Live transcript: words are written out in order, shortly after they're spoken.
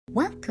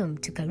Welcome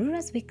to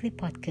Karura's Weekly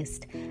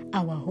Podcast.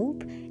 Our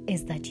hope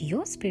is that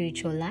your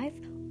spiritual life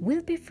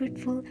will be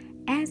fruitful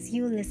as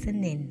you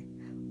listen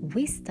in.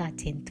 We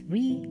start in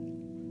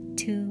 3,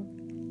 2,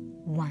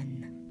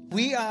 1.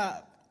 We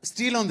are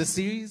still on the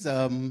series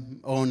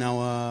on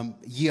our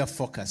year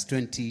focus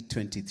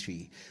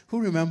 2023. Who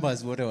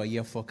remembers what our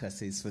year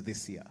focus is for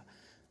this year?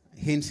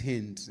 Hint,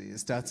 hint. It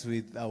starts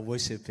with our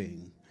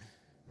worshiping.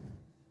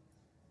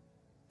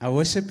 Our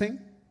worshiping?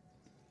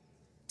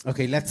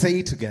 Okay, let's say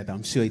it together.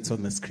 I'm sure it's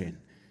on the screen.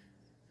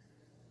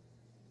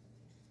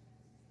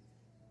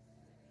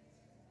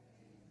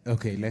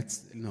 Okay,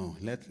 let's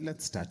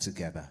start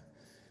together.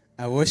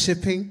 Our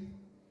worshiping,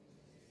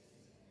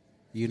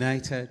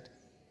 united.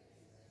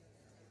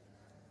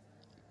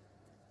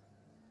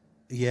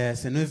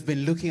 Yes, and we've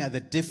been looking at the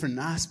different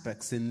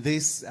aspects in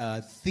this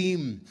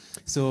theme.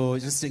 So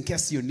just in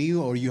case you're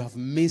new or you have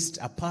missed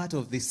a part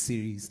of this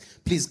series,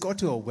 please go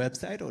to our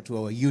website or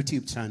to our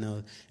YouTube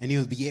channel and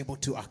you'll be able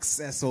to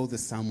access all the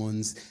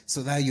sermons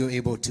so that you're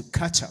able to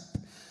catch up,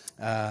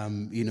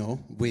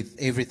 with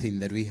everything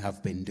that we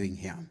have been doing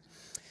here.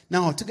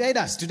 Now, to guide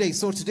us today,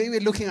 we're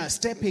looking at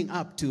stepping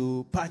up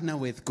to partner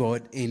with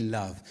God in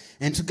love.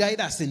 And to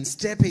guide us in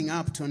stepping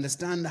up, to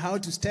understand how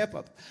to step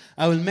up,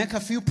 I will make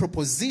a few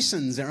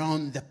propositions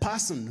around the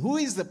person. Who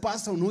is the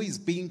person who is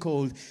being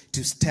called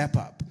to step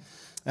up?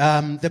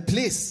 The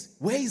place.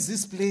 Where is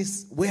this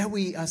place where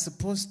we are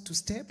supposed to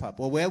step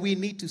up or where we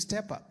need to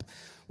step up?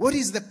 What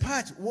is the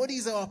part? What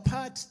is our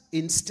part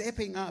in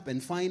stepping up?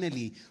 And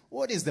finally,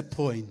 what is the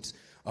point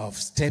of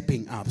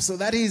stepping up? So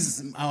that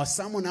is our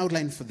sermon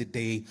outline for the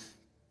day.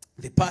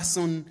 The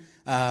person,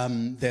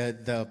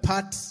 the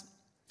part,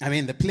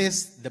 the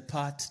place, the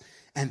part,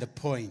 and the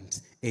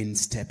point in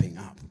stepping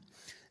up.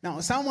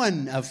 Now,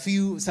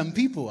 some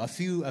people a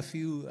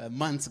few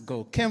months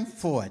ago came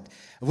forward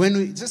when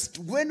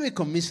we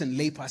commissioned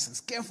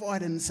laypersons, came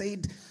forward and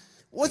said,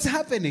 "What's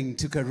happening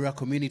to Karura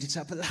Community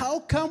Chapel? How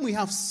come we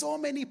have so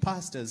many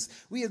pastors?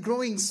 We are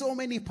growing so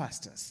many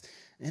pastors."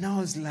 And I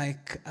was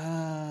like,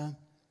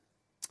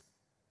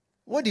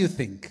 what do you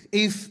think?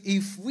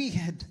 If we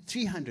had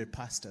 300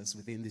 pastors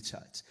within the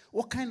church,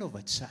 what kind of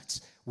a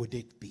church would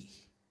it be?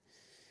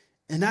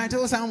 And I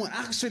told someone,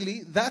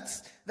 actually,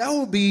 that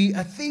would be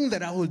a thing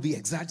that I would be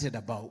excited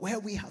about, where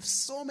we have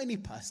so many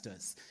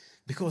pastors,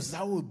 because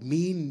that would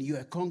mean you're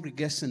a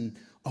congregation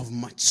of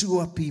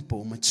mature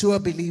people, mature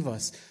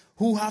believers,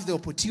 who have the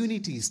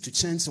opportunities to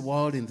change the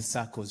world in the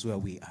circles where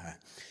we are.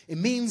 It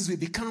means we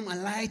become a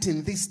light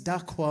in this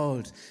dark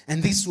world.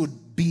 And this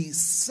would be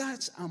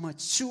such a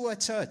mature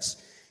church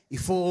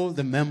if all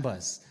the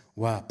members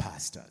were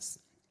pastors.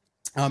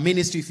 Our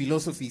ministry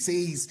philosophy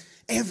says,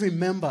 every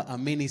member a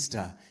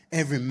minister,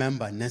 every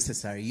member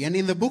necessary. And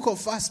in the book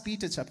of 1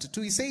 Peter chapter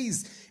 2, he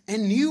says,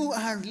 "And you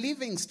are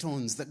living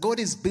stones that God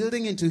is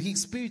building into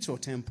his spiritual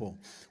temple.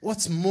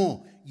 What's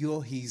more,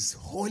 you're his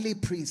holy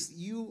priests.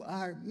 You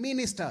are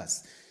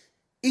ministers."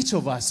 Each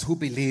of us who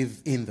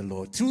believe in the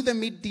Lord, through the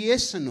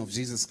mediation of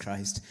Jesus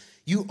Christ,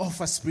 you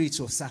offer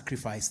spiritual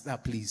sacrifice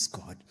that please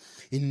God.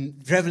 In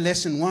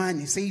Revelation 1,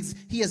 he says,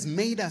 he has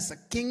made us a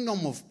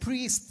kingdom of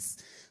priests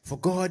for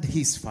God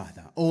his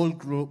Father. All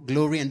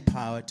glory and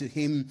power to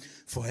him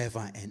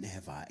forever and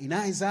ever. In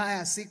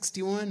Isaiah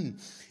 61,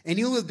 "And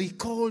you will be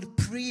called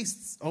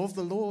priests of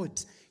the Lord.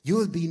 You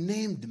will be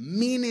named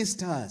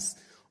ministers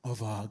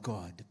of our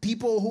God."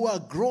 People who are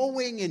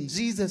growing in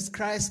Jesus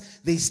Christ,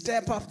 they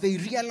step up, they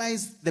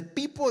realize the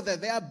people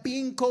that they are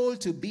being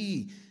called to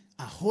be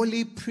a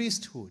holy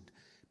priesthood.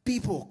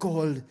 People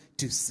called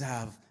to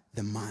serve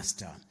the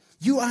master.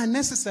 You are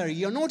necessary.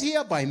 You're not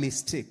here by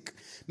mistake.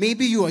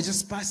 Maybe you are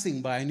just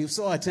passing by and you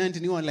saw a tent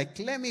and you are like,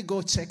 let me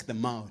go check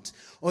them out.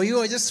 Or you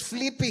are just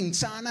flipping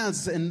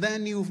channels and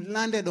then you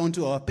landed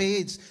onto our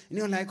page and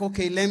you're like,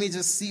 okay, let me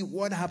just see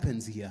what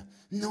happens here.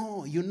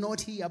 No, you're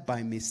not here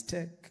by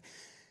mistake.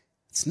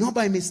 It's not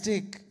by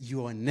mistake.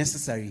 You are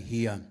necessary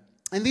here.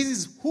 And this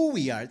is who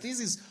we are. This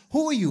is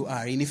who you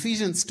are. In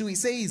Ephesians 2, he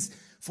says,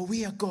 "For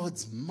we are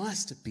God's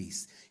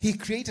masterpiece. He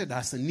created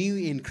us anew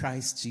in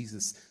Christ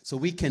Jesus so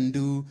we can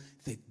do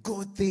the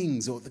good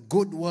things or the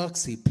good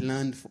works he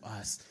planned for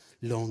us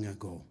long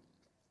ago."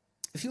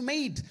 If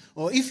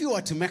you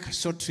were to make a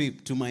short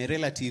trip to my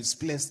relatives'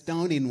 place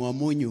down in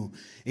Wamunyu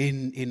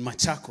in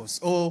Machakos,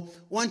 or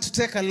want to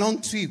take a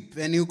long trip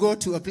and you go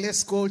to a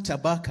place called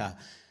Tabaka,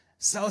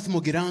 South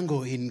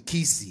Mogirango in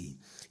Kisii,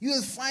 you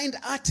will find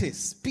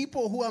artists,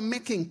 people who are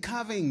making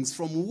carvings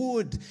from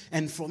wood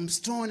and from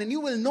stone, and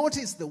you will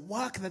notice the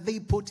work that they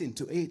put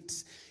into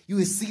it. You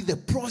will see the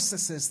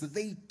processes that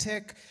they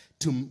take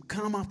to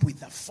come up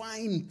with a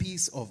fine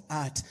piece of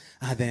art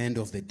at the end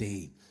of the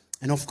day.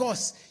 And of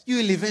course, you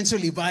will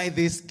eventually buy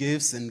these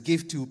gifts and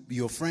give to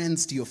your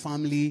friends, to your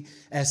family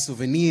as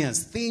souvenirs,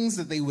 things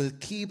that they will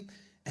keep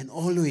and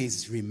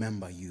always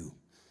remember you.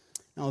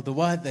 Now, the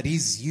word that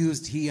is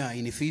used here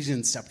in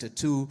Ephesians chapter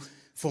 2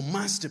 for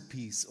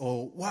masterpiece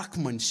or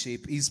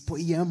workmanship is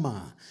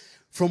poema,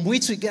 from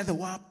which we get the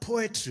word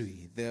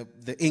poetry,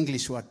 the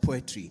English word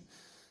poetry.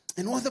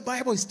 And what the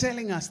Bible is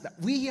telling us, that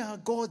we are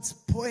God's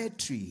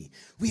poetry.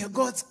 We are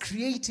God's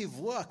creative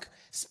work,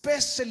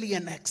 specially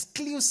and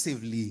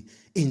exclusively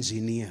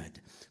engineered.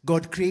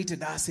 God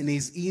created us in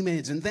his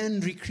image and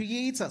then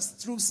recreates us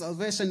through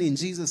salvation in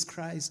Jesus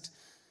Christ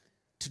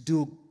to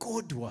do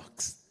good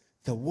works,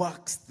 the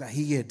works that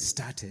he had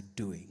started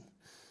doing.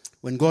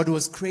 When God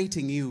was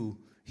creating you,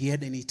 he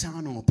had an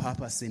eternal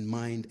purpose in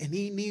mind, and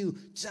he knew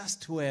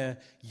just where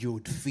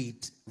you'd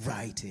fit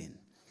right in.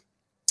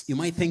 You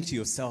might think to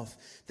yourself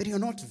that you're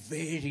not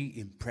very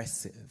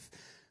impressive,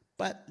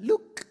 but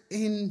look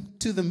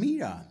into the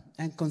mirror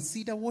and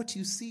consider what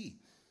you see.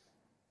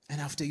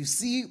 And after you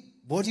see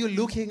what you're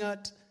looking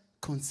at,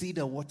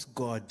 consider what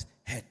God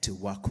had to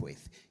work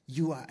with.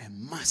 You are a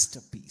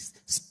masterpiece,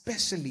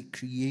 specially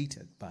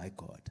created by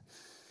God.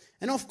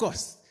 And of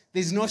course,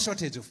 there's no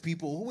shortage of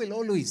people who will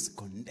always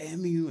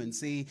condemn you and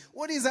say,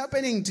 what is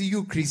happening to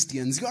you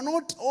Christians? You're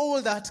not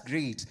all that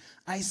great.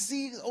 I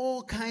see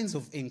all kinds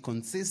of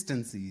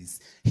inconsistencies,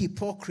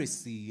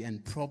 hypocrisy,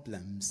 and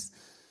problems.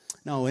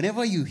 Now,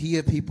 whenever you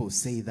hear people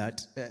say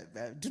that,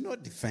 do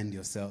not defend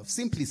yourself.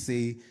 Simply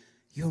say,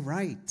 you're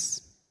right.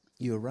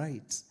 You're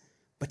right.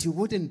 But you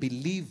wouldn't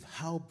believe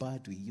how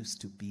bad we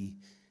used to be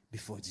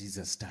before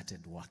Jesus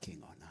started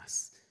working on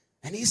us.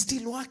 And he's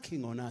still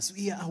working on us.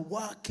 We are a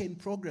work in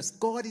progress.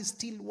 God is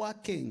still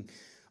working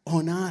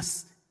on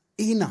us,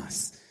 in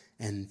us,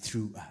 and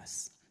through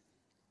us.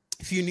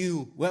 If you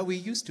knew where we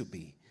used to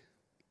be,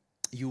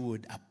 you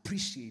would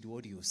appreciate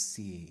what you're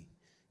seeing.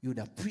 You would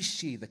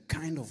appreciate the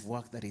kind of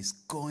work that is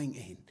going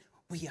in.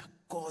 We are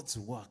God's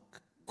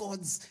work,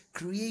 God's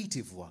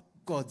creative work,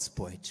 God's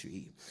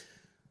poetry.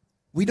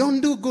 We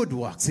don't do good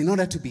works in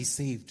order to be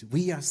saved.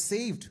 We are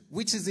saved,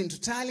 which is in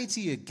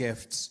totality a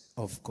gift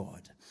of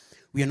God.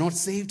 We are not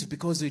saved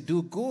because we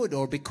do good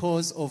or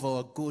because of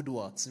our good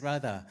works.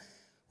 Rather,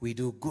 we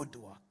do good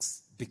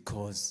works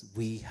because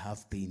we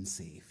have been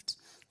saved.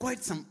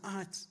 Quite some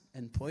art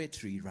and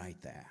poetry right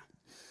there.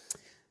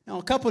 Now,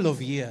 a couple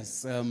of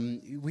years,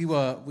 we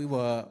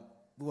were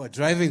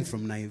driving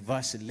from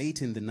Naivasha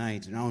late in the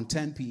night, around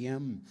 10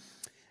 p.m.,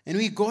 and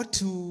we got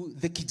to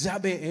the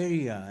Kijabe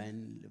area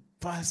and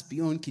passed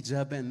beyond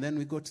Kijabe, and then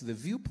we got to the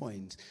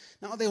viewpoint.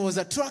 Now, there was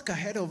a truck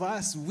ahead of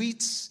us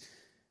which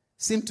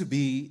seemed to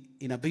be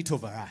in a bit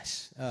of a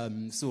rush.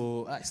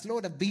 So I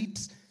slowed a bit,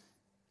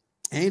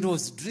 and it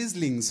was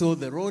drizzling, so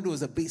the road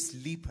was a bit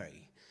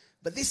slippery.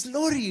 But this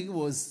lorry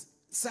was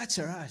such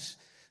a rush.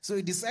 So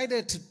he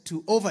decided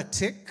to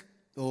overtake,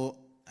 or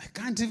I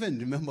can't even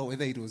remember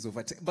whether it was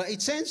overtake, but it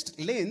changed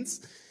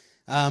lanes.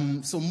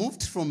 So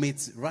moved from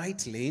its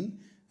right lane,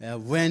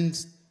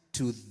 went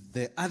to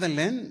the other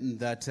lane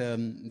that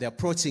the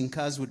approaching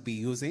cars would be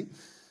using.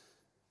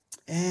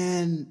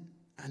 And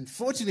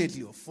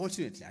unfortunately or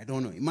fortunately, I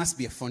don't know, it must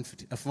be a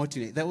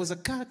fortunate, there was a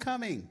car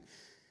coming.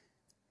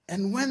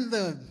 And when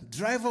the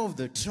driver of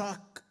the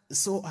truck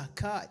saw a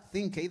car, I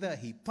think either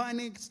he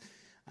panicked,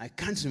 I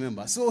can't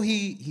remember. So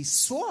he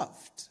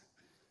swerved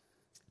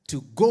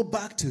to go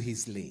back to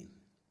his lane.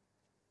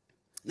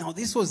 Now,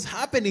 this was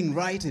happening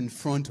right in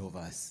front of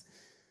us.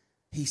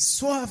 He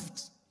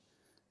swerved,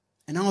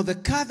 and now the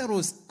car that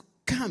was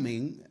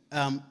coming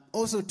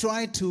also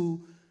tried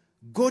to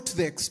go to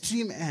the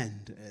extreme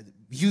end,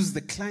 use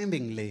the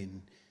climbing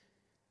lane.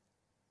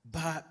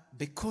 But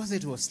because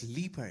it was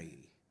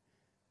slippery,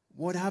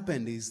 what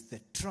happened is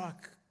the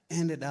truck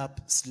ended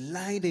up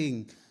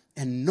sliding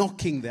and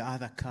knocking the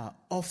other car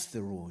off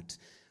the road,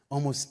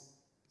 almost,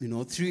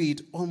 threw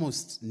it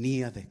almost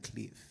near the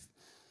cliff.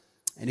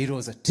 And it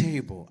was a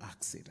terrible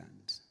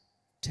accident.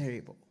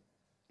 Terrible.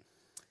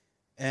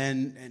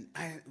 And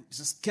I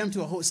just came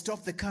to a halt,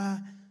 stopped the car.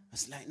 I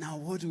was like, now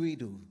what do we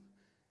do?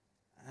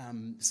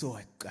 So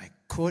I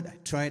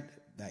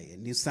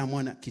knew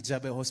someone at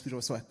Kijabe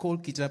Hospital, so I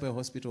called Kijabe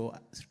Hospital,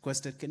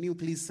 requested, can you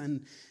please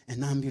send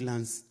an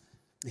ambulance?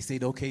 They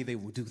said, okay, they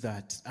will do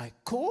that. I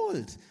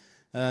called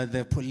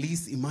the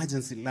police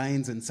emergency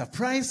lines, and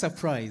surprise,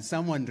 surprise,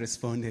 someone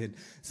responded,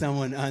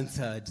 someone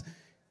answered.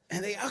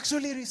 And they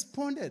actually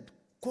responded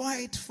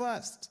quite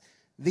fast.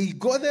 They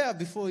got there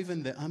before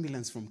even the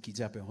ambulance from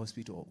Kijabe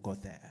Hospital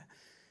got there.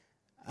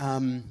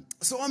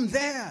 So I'm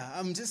there.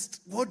 I'm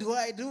just, what do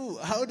I do?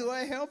 How do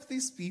I help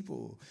these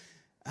people?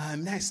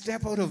 I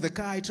step out of the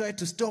car. I try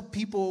to stop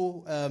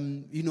people,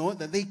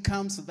 that they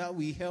come so that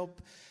we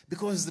help.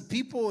 Because the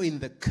people in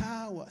the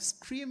car were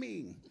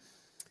screaming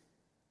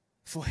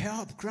for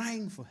help,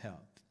 crying for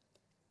help.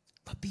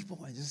 But people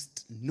were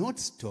just not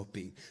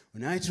stopping.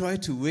 When I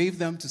tried to wave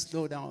them to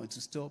slow down,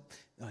 to stop,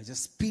 they were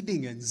just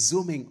speeding and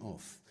zooming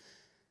off.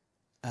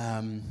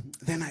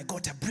 Then I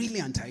got a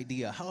brilliant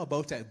idea. How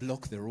about I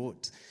block the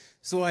road?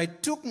 So I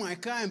took my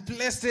car and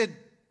placed it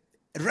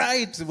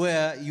right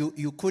where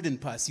you couldn't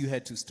pass. You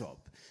had to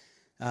stop.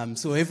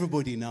 So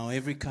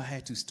every car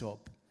had to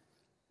stop.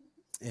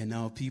 And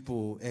now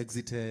people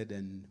exited,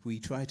 and we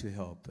tried to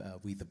help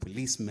with the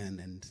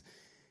policemen and,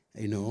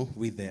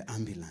 with the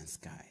ambulance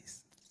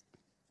guys.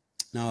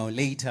 Now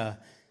later,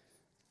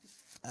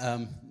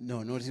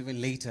 not even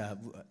later,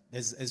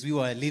 as we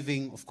were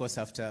leaving, of course,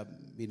 after,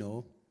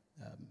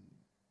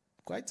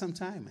 quite some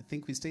time. I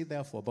think we stayed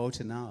there for about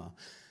an hour.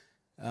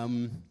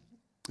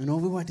 We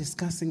were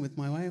discussing with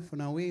my wife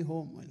on our way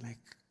home, like,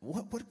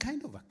 what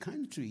kind of a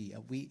country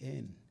are we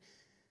in?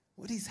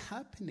 What is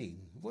happening?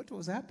 What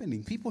was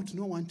happening? People do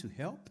not want to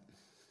help.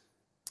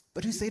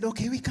 But we said,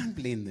 okay, we can't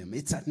blame them.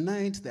 It's at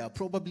night. They are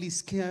probably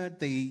scared.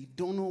 They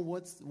don't know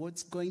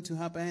what's going to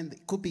happen.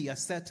 It could be a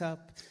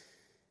setup.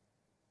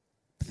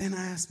 But then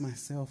I asked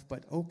myself,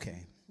 but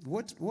okay,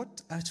 what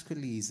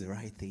actually is the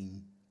right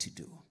thing to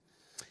do?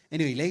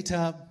 Anyway,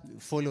 later, we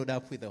followed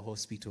up with the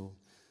hospital.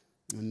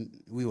 And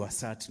we were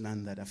sad to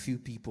learn that a few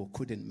people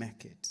didn't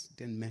make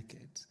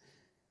it.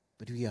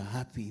 But we are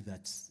happy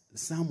that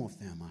some of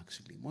them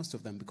actually, most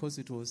of them, because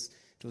it was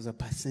a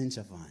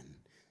passenger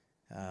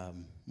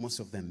van, most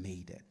of them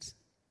made it.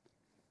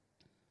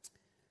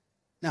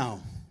 Now,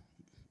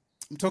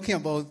 I'm talking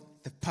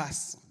about the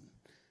person.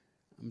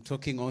 I'm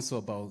talking also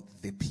about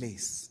the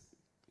place.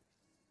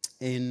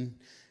 In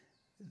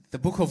the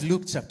book of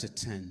Luke chapter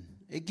 10,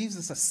 it gives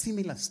us a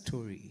similar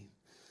story.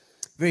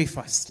 Very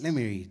fast, let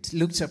me read.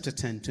 Luke chapter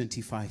 10,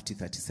 25 to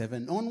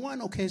 37. On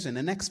one occasion,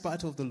 an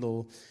expert of the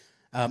law,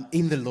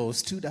 in the law,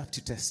 stood up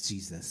to test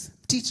Jesus.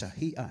 Teacher,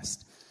 he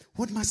asked,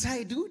 what must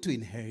I do to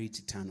inherit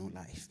eternal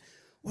life?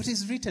 What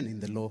is written in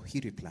the law? He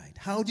replied.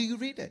 How do you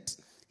read it?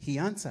 He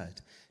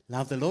answered,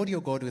 love the Lord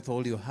your God with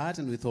all your heart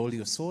and with all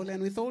your soul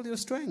and with all your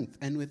strength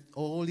and with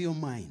all your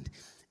mind,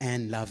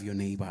 and love your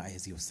neighbor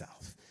as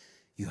yourself.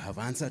 You have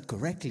answered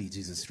correctly,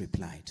 Jesus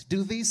replied.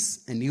 Do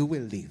this and you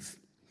will live.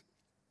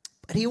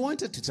 But he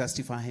wanted to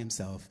justify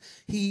himself.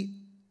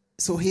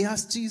 So he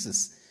asked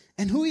Jesus,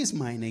 and who is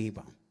my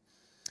neighbor?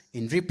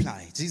 In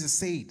reply, Jesus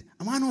said,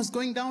 a man was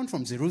going down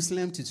from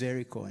Jerusalem to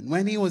Jericho, and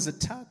when he was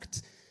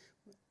attacked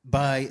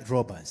by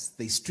robbers,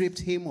 they stripped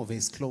him of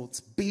his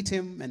clothes, beat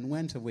him, and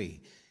went away,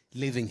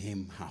 leaving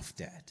him half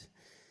dead.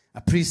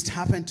 A priest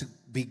happened to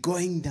be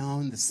going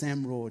down the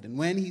same road, and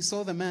when he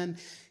saw the man,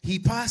 he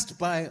passed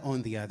by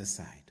on the other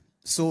side.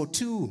 So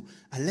too,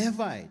 a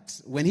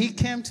Levite, when he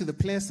came to the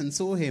place and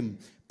saw him,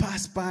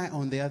 passed by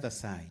on the other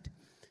side.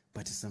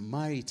 But a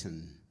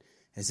Samaritan,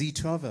 as he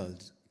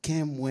traveled,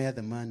 came where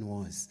the man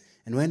was.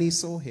 And when he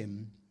saw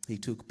him, he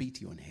took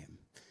pity on him.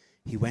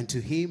 He went to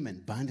him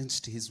and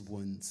bandaged his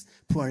wounds,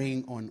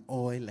 pouring on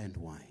oil and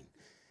wine.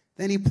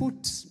 Then he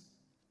put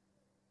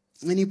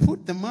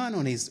the man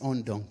on his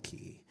own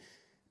donkey,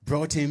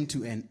 brought him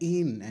to an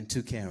inn and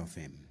took care of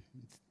him.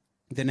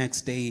 The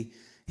next day,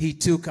 he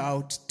took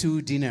out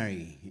 2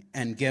 denarii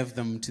and gave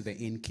them to the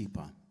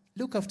innkeeper.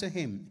 Look after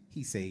him,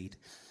 he said,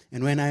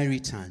 and when I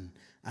return,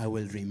 I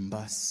will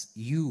reimburse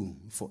you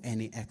for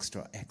any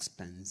extra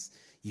expense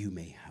you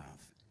may have.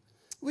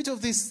 Which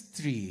of these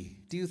 3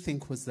 do you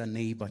think was the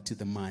neighbor to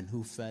the man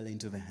who fell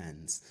into the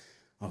hands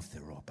of the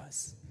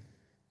robbers?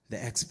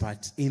 The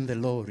expert in the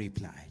law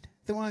replied,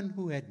 the one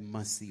who had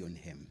mercy on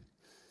him.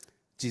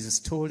 Jesus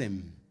told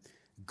him,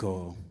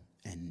 go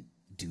and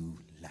do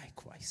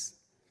likewise.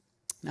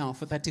 Now,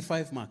 for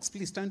 35 marks,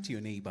 please turn to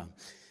your neighbor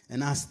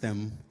and ask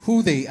them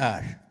who they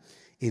are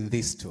in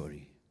this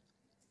story.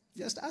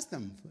 Just ask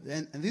them.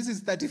 And this is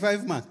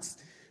 35 marks,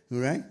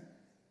 right?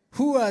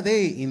 Who are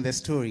they in the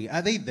story?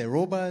 Are they the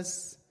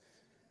robbers?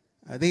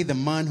 Are they the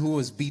man who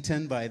was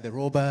beaten by the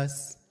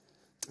robbers?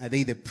 Are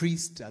they the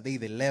priest? Are they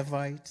the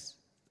Levite?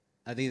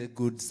 Are they the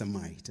good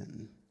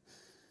Samaritan?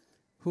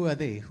 Who are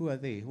they? Who are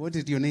they? What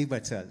did your neighbor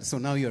tell? So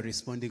now you're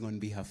responding on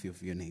behalf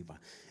of your neighbor.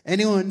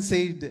 Anyone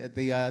said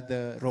they are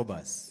the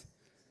robbers?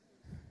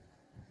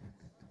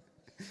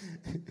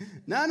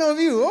 None of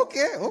you?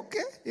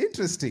 Okay.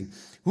 Interesting.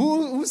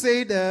 Who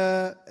said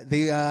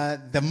they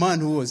are the man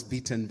who was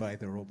beaten by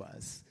the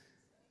robbers?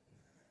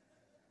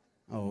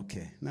 Oh,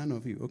 okay. None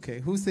of you. Okay.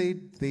 Who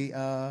said they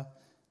are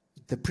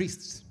the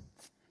priests?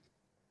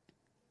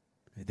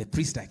 The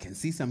priest, I can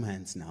see some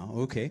hands now.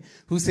 Okay.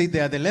 Who said they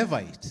are the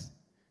Levite?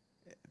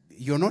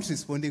 You're not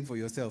responding for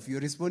yourself.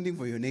 You're responding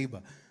for your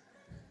neighbor.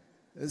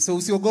 So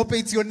Siogope,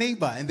 it's your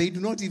neighbor, and they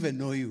do not even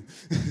know you.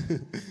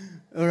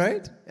 All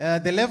right?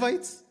 The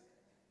Levites?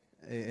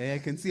 I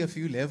can see a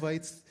few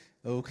Levites.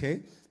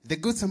 Okay. The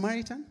Good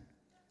Samaritan?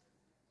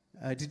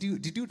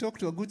 Did you talk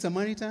to a Good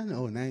Samaritan?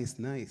 Oh, nice.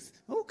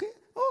 Okay.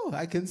 Oh,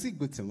 I can see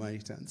Good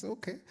Samaritans.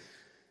 Okay.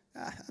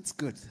 That's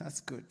good.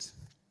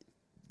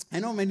 I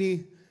know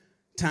many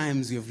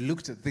times you've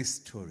looked at this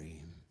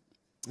story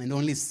and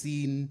only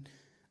seen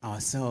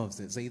ourselves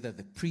as either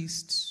the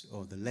priest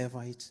or the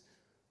Levite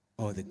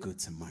or the Good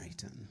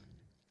Samaritan.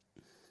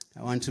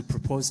 I want to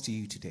propose to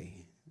you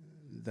today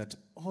that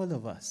all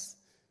of us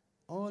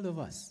are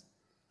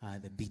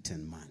the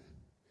beaten man.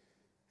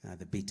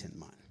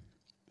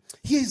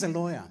 Here is a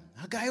lawyer,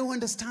 a guy who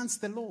understands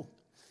the law,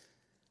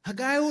 a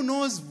guy who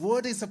knows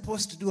what is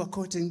supposed to do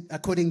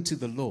according to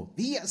the law.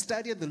 He has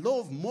studied the law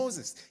of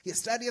Moses. He has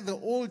studied the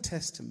Old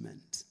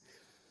Testament.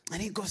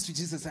 And he goes to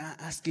Jesus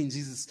asking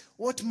Jesus,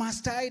 what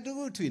must I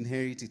do to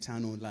inherit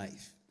eternal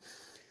life?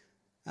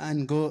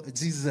 And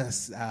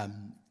Jesus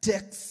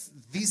takes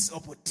this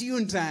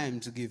opportune time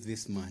to give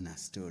this man a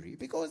story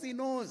because he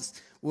knows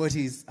what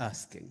he's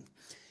asking.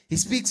 He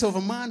speaks of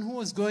a man who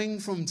was going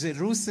from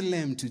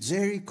Jerusalem to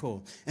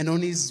Jericho, and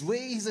on his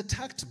way he's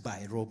attacked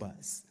by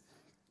robbers.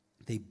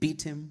 They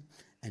beat him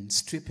and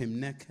strip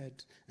him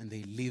naked, and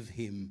they leave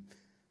him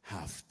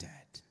half dead.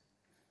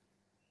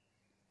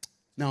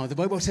 Now, the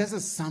Bible tells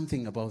us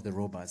something about the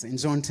robbers. In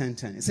John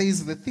 10:10, it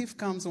says, "The thief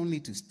comes only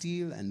to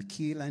steal and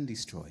kill and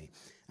destroy.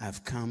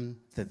 I've come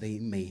that they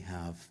may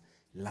have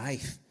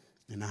life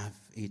and have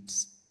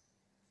it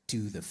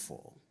to the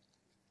full."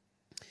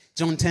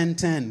 John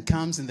 10:10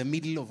 comes in the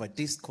middle of a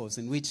discourse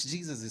in which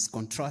Jesus is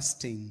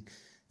contrasting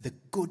the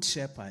good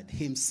shepherd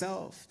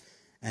himself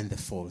and the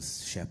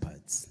false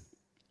shepherds.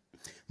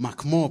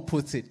 Mark Moore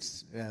puts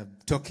it,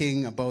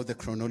 talking about the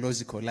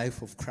chronological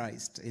life of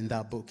Christ in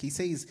that book. He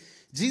says,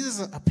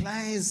 Jesus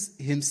applies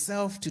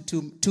himself to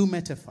two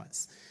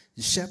metaphors,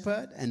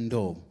 shepherd and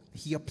dog.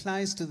 He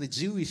applies to the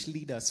Jewish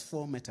leaders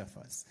 4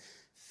 metaphors: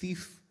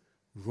 thief,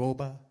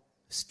 robber,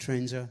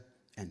 stranger,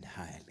 and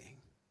hireling.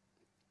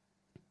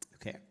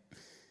 Okay.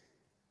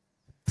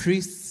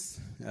 Priests,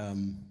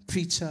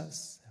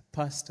 preachers,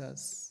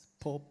 pastors,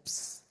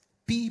 popes,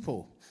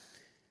 people,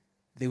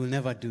 they will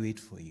never do it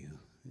for you.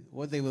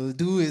 What they will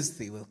do is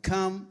they will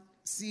come,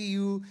 see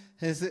you,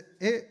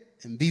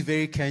 and be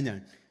very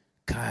Kenyan.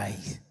 Kai,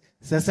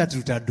 sasa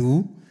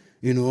tutadu,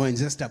 and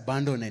just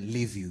abandon and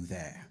leave you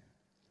there.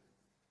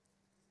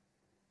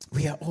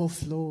 We are all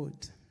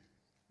flawed.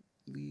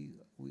 We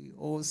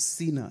all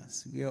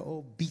sinners. We are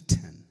all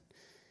beaten.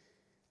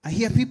 I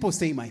hear people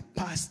say, my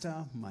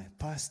pastor, my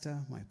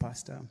pastor, my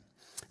pastor.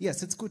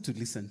 Yes, it's good to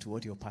listen to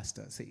what your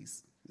pastor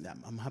says.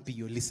 I'm happy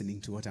you're listening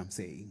to what I'm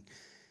saying.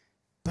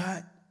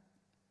 But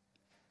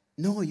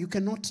no, you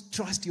cannot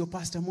trust your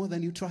pastor more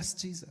than you trust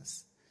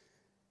Jesus.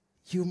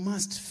 You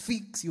must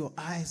fix your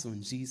eyes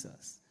on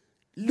Jesus.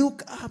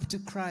 Look up to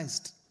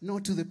Christ,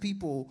 not to the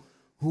people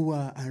who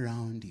are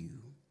around you.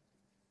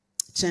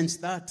 Change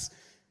that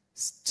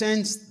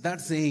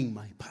saying,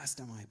 my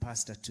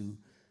pastor, to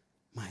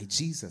my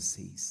Jesus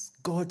says,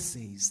 God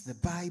says, the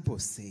Bible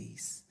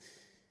says.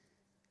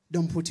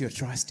 Don't put your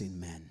trust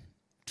in men.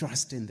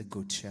 Trust in the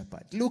Good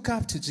Shepherd. Look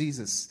up to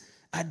Jesus.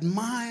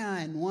 Admire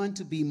and want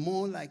to be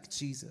more like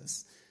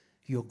Jesus.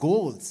 Your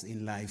goals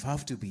in life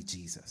have to be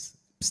Jesus.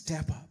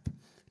 Step up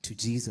to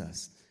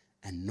Jesus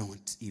and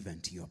not even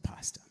to your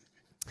pastor.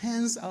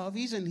 Hence our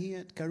vision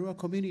here at Karua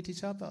Community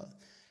Chapel,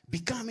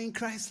 becoming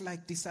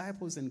Christ-like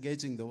disciples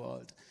engaging the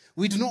world.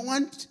 We do not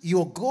want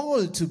your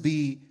goal to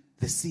be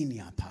the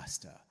senior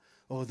pastor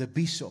or the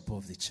bishop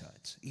of the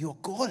church. Your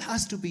goal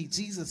has to be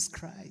Jesus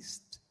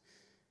Christ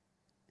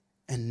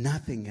and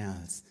nothing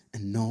else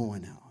and no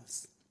one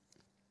else.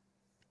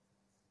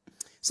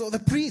 So the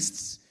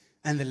priests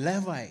and the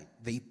Levite,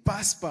 they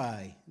passed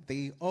by.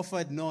 They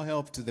offered no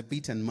help to the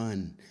beaten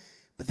man.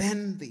 But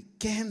then they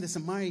came the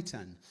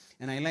Samaritan.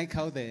 And I like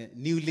how the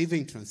New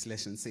Living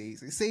Translation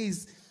says. It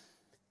says,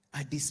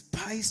 a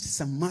despised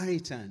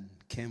Samaritan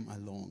came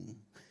along.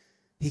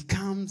 He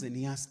comes and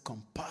he has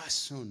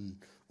compassion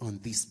on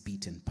this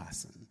beaten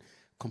person.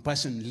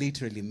 Compassion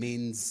literally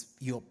means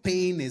your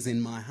pain is in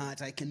my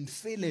heart. I can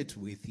feel it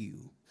with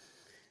you.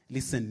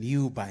 Listen,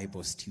 you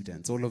Bible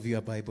students, all of you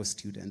are Bible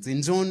students.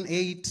 In John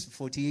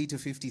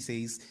 8:48-50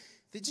 says,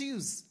 the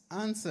Jews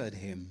answered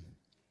him,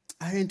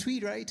 aren't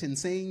we right in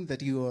saying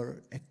that you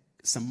are a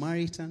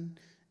Samaritan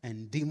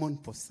and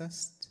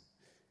demon-possessed?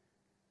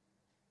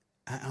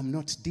 I am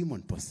not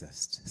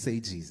demon-possessed, say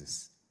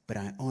Jesus, but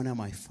I honor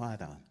my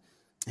Father,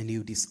 and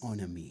you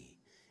dishonor me.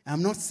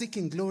 I'm not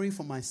seeking glory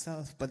for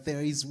myself, but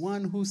there is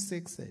one who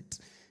seeks it,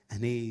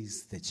 and he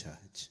is the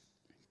church.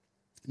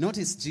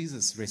 Notice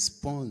Jesus'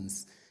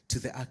 response to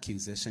the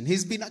accusation.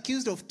 He's been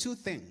accused of 2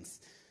 things.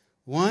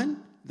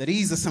 One, that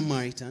he is a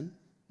Samaritan,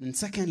 and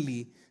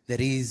secondly, that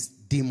he is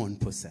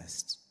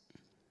demon-possessed.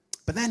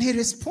 But then he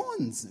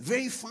responds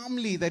very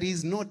firmly that he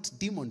is not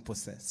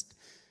demon-possessed.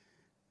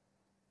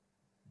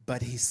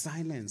 But his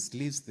silence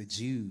leaves the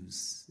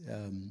Jews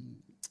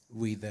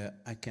with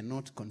I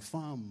cannot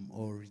confirm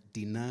or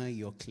deny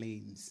your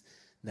claims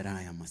that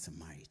I am a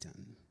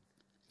Samaritan.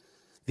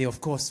 They,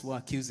 of course, were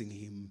accusing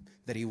him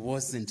that he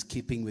wasn't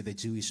keeping with the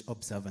Jewish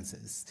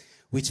observances,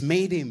 which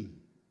made him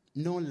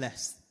no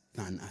less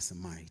than a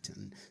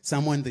Samaritan,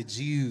 someone the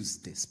Jews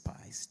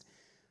despised.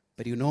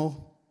 But you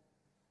know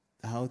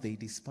how they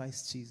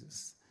despised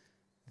Jesus?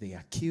 They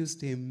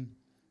accused him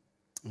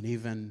and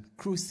even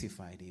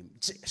crucified him.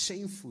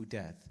 Shameful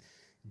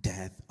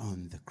death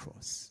on the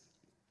cross.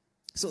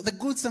 So the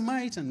Good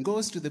Samaritan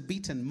goes to the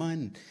beaten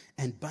man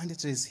and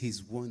bandages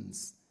his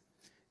wounds.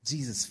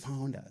 Jesus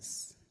found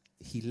us.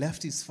 He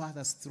left his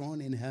Father's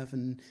throne in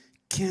heaven,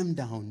 came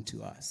down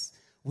to us.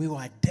 We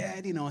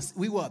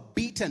were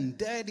beaten,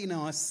 dead in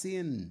our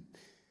sin.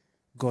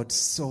 God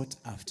sought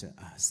after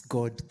us.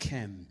 God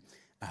came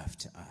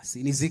after us.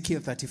 In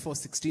Ezekiel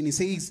 34:16, he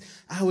says,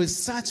 I will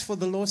search for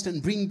the lost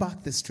and bring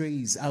back the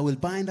strays. I will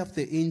bind up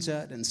the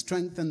injured and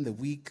strengthen the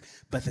weak,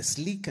 but the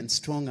sleek and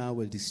strong I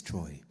will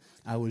destroy.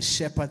 I will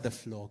shepherd the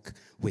flock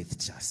with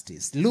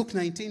justice. Luke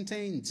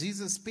 19:10,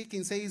 Jesus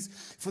speaking says,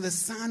 for the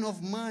Son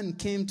of Man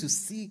came to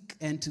seek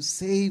and to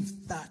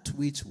save that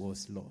which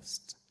was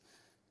lost.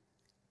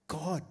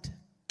 God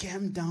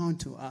came down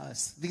to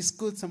us. This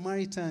good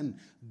Samaritan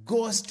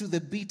goes to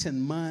the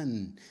beaten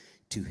man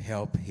to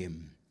help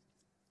him.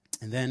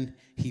 And then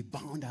he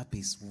bound up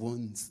his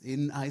wounds.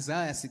 In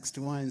Isaiah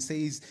 61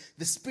 says,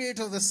 the Spirit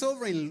of the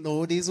Sovereign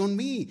Lord is on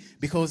me,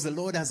 because the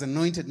Lord has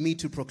anointed me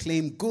to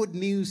proclaim good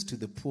news to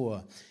the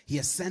poor. He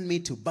has sent me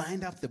to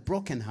bind up the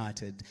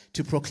brokenhearted,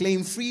 to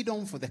proclaim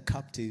freedom for the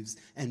captives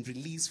and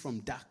release from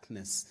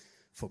darkness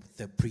for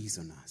the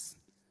prisoners.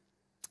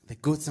 The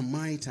good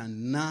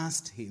Samaritan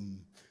nursed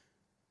him.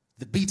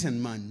 The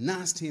beaten man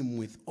nursed him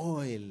with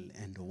oil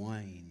and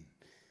wine.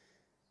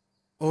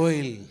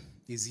 Oil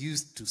is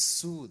used to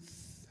soothe.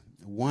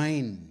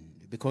 Wine,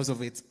 because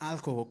of its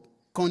alcohol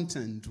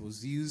content,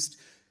 was used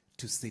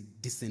to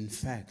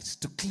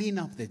disinfect, to clean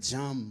up the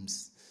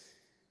germs.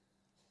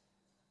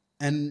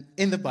 And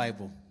in the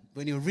Bible,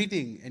 when you're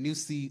reading and you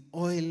see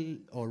oil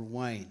or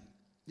wine,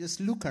 just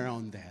look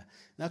around there.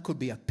 That could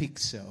be a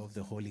picture of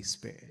the Holy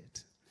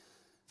Spirit.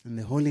 And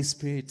the Holy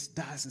Spirit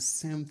does the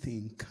same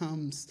thing,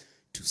 comes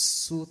to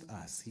soothe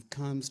us. He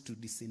comes to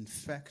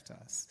disinfect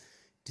us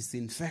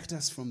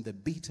from the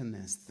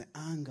bitterness, the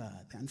anger,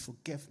 the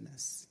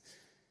unforgiveness,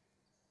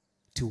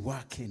 to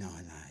work in our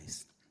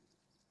lives.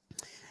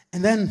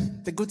 And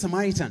then the Good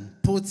Samaritan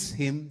puts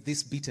him,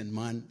 this beaten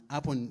man,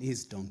 up on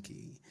his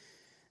donkey.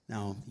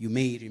 Now, you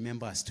may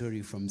remember a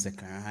story from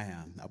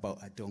Zechariah about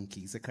a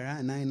donkey.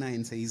 Zechariah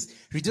 9:9 says,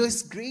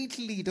 rejoice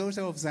greatly,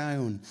 daughter of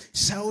Zion.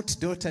 Shout,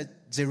 daughter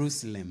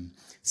Jerusalem.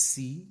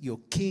 See, your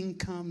king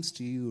comes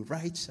to you,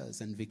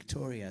 righteous and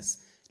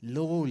victorious,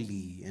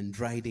 lowly and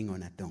riding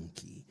on a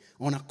donkey,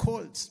 on a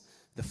colt,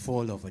 the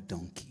foal of a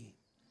donkey.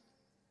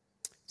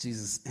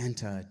 Jesus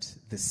entered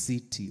the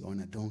city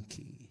on a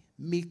donkey,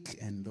 meek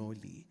and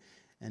lowly.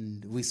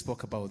 And we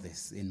spoke about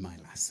this in my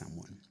last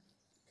sermon.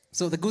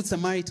 So the Good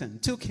Samaritan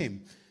took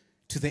him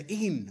to the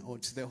inn or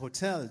to the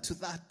hotel, to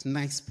that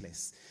nice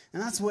place.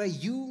 And that's where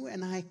you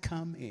and I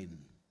come in.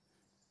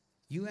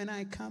 You and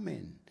I come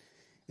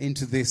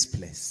into this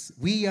place.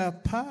 We are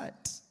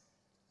part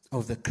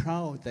of the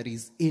crowd that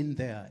is in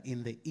there,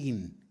 in the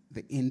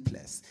inn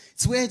place.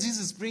 It's where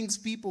Jesus brings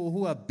people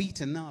who are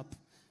beaten up.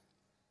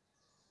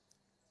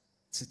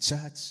 It's a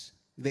church.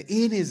 The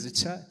inn is a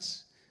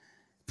church.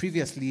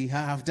 Previously,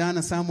 I have done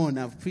a sermon,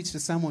 I've preached a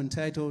sermon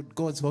titled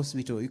God's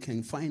Hospital. You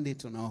can find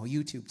it on our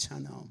YouTube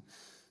channel.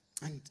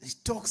 And it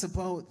talks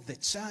about the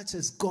church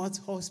as God's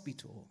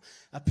hospital,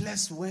 a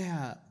place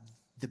where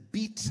the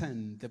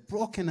beaten, the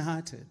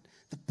brokenhearted,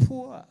 the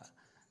poor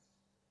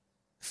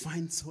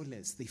find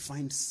solace, they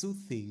find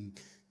soothing,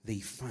 they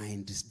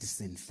find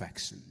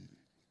disinfection.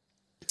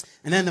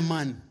 And then the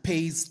man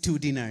pays 2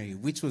 denarii,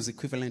 which was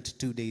equivalent to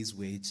 2 days'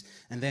 wage,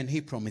 and then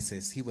he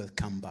promises he will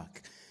come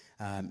back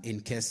in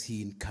case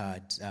he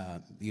incurred,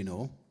 a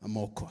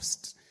more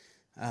cost.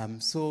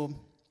 So,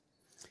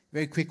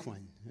 very quick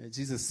one.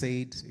 Jesus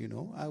said,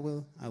 I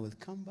will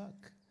come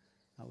back.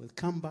 I will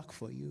come back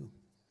for you.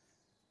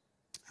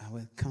 I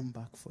will come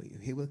back for you.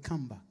 He will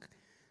come back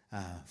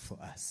for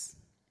us.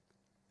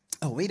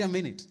 Oh, wait a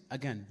minute.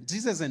 Again,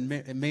 Jesus and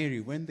Mary,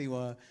 when they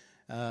were,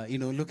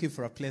 looking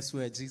for a place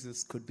where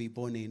Jesus could be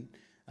born in,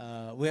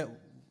 where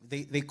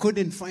they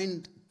couldn't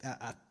find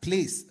a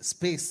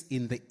space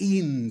in the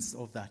inns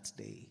of that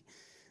day.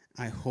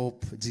 I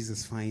hope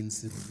Jesus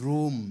finds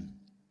room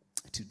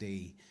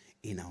today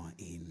in our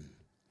inn.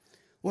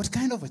 What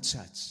kind of a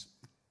church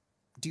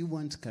do you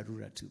want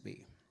Karura to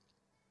be?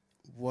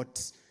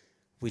 What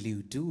will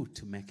you do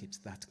to make it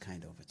that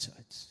kind of a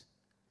church?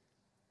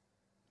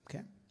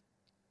 Okay?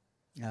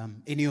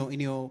 In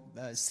your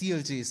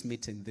CLG's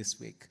meeting this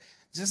week,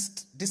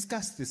 just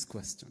discuss this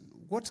question.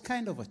 What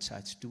kind of a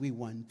church do we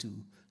want to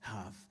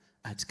have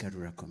at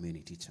Karura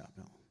Community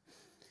Chapel?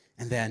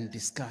 And then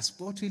discuss,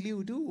 what will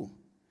you do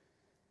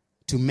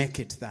to make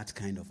it that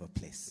kind of a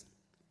place?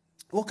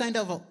 What kind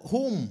of a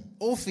home,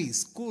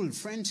 office, school,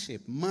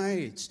 friendship,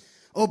 marriage,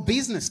 or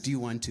business do you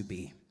want to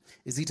be?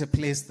 Is it a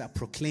place that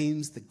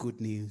proclaims the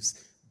good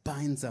news,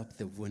 binds up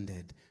the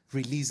wounded,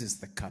 releases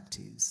the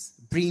captives,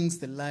 brings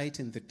the light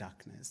in the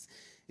darkness?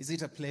 Is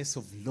it a place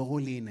of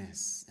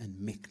lowliness and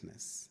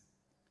meekness?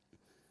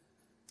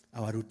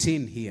 Our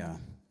routine here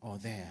or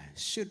there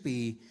should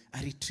be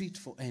a retreat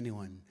for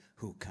anyone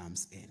who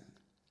comes in.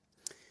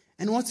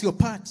 And what's your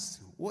part?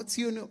 What's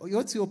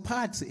your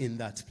part in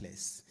that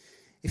place?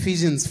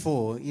 Ephesians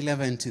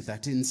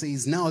 4:11-13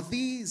 says, now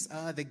these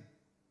are the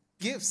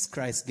gifts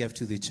Christ gave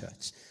to the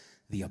church: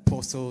 the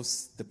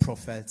apostles, the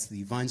prophets, the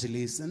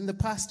evangelists, and the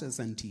pastors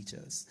and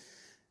teachers.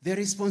 Their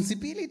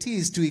responsibility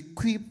is to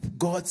equip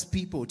God's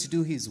people to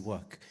do his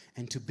work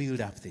and to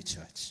build up the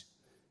church,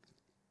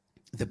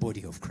 the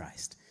body of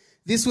Christ.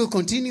 This will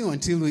continue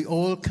until we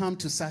all come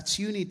to such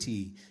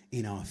unity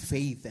in our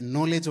faith and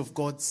knowledge of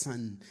God's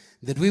Son,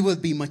 that we will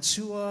be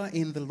mature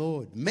in the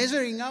Lord,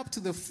 measuring up to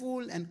the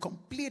full and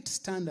complete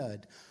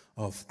standard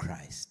of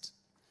Christ.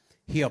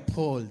 Here,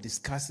 Paul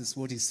discusses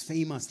what is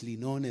famously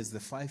known as the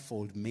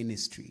fivefold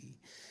ministry.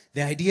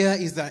 The idea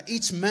is that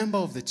each member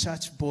of the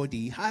church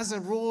body has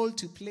a role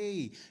to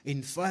play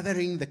in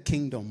furthering the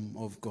kingdom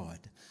of God.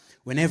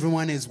 When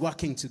everyone is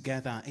working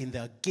together in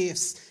their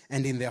gifts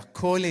and in their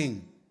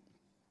calling,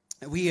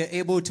 we are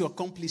able to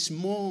accomplish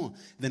more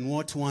than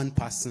what one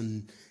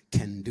person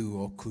can do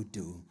or could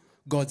do.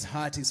 God's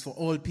heart is for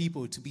all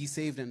people to be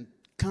saved and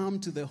come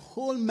to the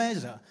whole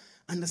measure,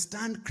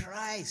 understand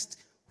Christ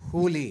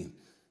wholly,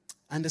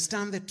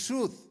 understand the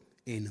truth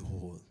in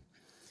whole.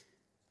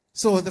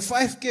 So the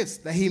 5 gifts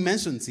that he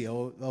mentions here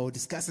or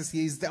discusses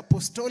here is the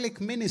apostolic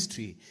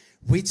ministry,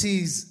 which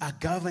is a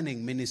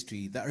governing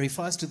ministry that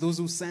refers to those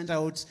who send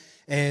out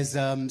as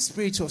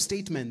spiritual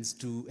statements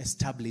to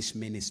establish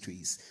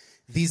ministries.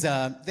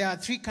 There are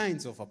 3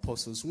 kinds of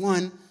apostles.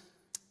 One,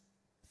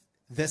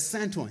 the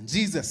sent one,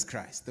 Jesus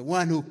Christ, the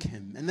one who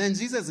came. And then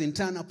Jesus in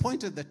turn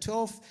appointed the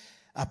 12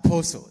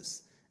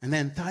 apostles. And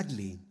then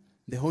thirdly,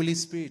 the Holy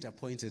Spirit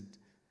appointed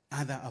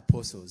other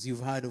apostles.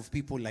 You've heard of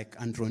people like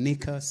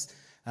Andronicus,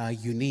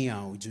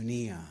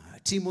 Junia,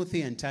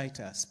 Timothy and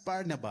Titus,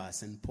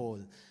 Barnabas and Paul,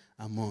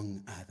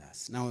 among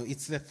others. Now,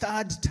 it's the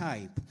third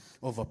type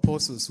of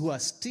apostles who are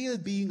still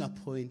being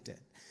appointed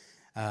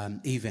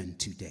even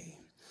today.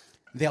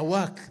 Their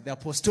work, the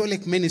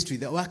apostolic ministry,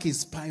 their work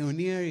is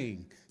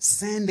pioneering,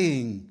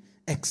 sending,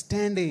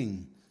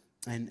 extending,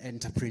 and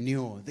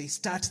entrepreneur. They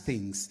start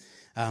things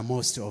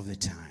most of the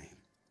time.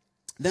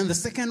 Then the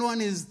second one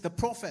is the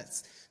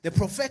prophets. The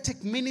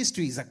prophetic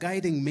ministry is a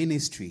guiding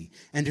ministry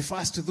and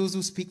refers to those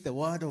who speak the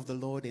word of the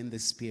Lord in the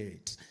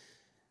Spirit.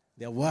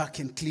 Their work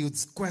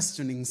includes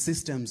questioning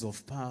systems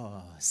of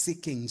power,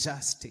 seeking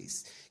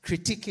justice,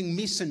 critiquing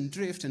mission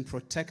drift, and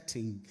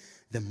protecting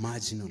the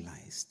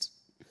marginalized.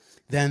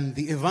 Then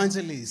the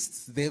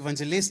evangelists, the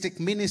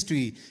evangelistic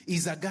ministry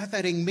is a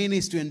gathering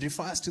ministry and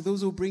refers to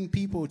those who bring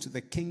people to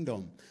the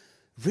kingdom,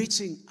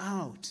 reaching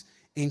out,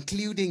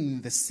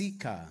 including the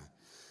seeker,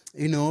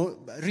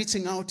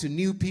 reaching out to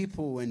new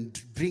people and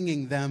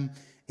bringing them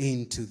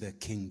into the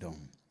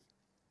kingdom.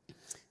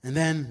 And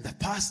then the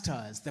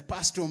pastors, the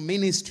pastoral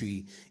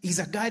ministry is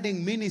a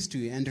guiding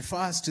ministry and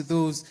refers to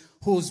those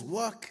whose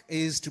work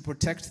is to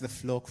protect the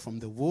flock from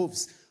the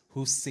wolves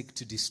who seek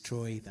to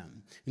destroy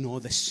them.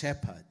 The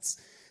shepherds.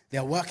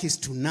 Their work is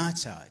to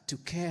nurture, to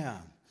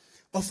care,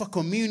 offer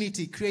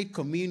community, create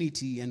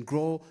community, and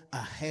grow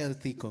a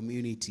healthy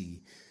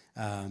community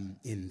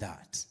in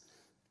that.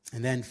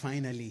 And then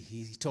finally,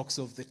 he talks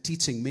of the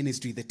teaching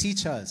ministry, the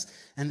teachers.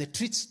 And the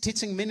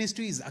teaching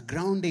ministry is a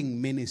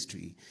grounding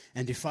ministry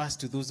and refers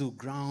to those who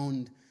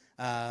ground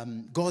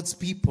God's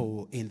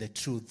people in the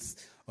truths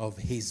of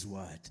his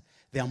word.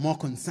 They are more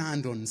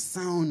concerned on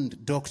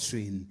sound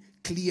doctrine,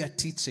 clear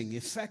teaching,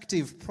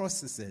 effective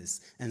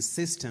processes and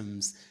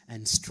systems,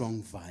 and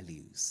strong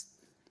values.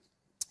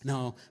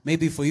 Now,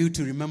 maybe for you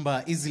to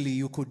remember easily,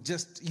 you could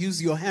just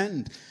use your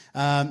hand.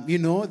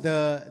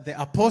 The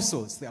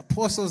apostles,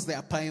 they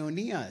are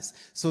pioneers.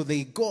 So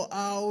they go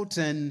out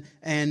and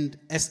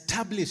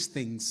establish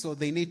things. So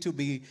they need to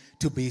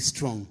be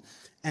strong.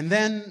 And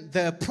then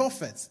the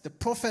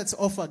prophets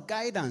offer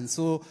guidance.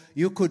 So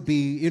you could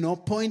be,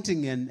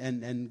 pointing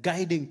and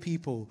guiding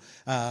people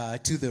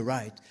to the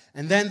right.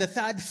 And then the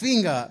third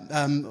finger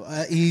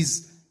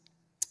is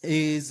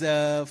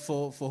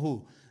for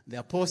who? The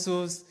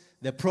apostles,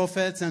 the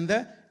prophets, and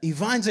the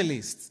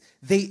evangelists.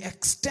 They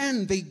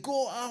extend, they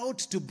go out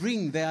to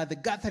bring, they are the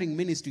gathering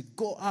ministry,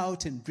 go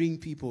out and bring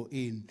people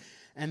in.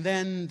 And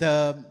then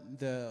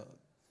the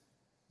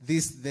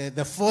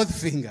fourth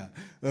finger,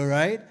 all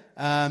right?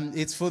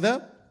 It's for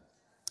the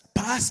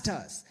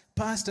pastors.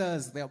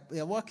 Pastors,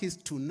 their work is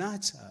to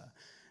nurture,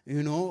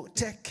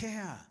 take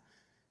care,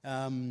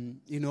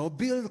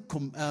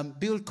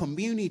 build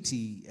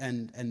community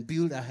and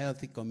build a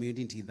healthy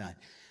community that.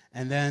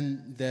 And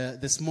then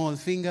the small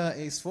finger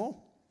is for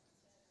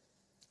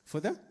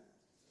the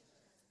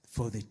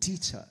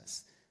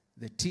teachers.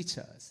 The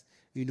teachers.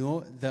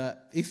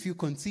 If you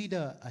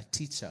consider a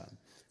teacher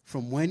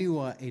from when you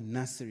were in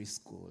nursery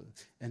school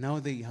and now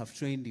they have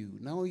trained you,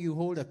 now you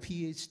hold a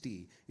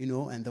PhD,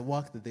 and the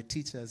work that the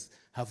teachers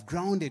have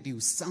grounded you,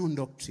 sound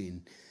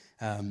doctrine,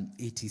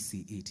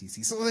 etc.,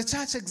 etc. So the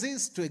church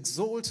exists to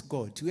exalt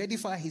God, to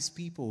edify his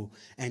people,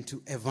 and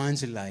to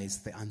evangelize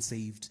the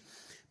unsaved.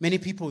 Many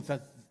people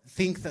that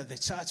think that the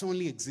church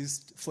only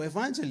exists for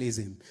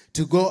evangelism,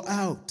 to go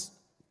out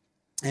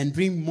and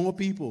bring more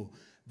people.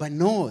 But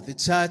no, the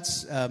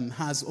church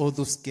has all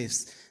those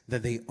gifts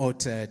that they ought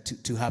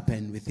to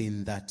happen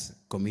within that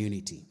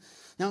community.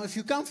 Now, if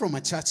you come from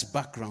a church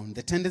background,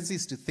 the tendency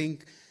is to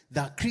think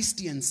that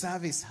Christian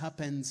service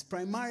happens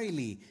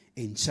primarily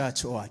in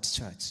church or at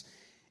church.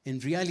 In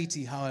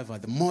reality, however,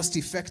 the most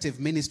effective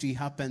ministry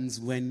happens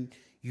when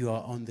you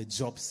are on the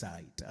job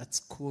site, at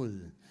school,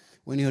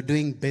 when you're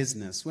doing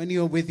business, when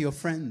you're with your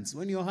friends,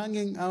 when you're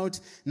hanging out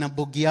na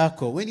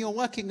bogiako, when you're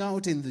working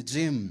out in the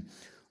gym,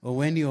 or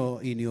when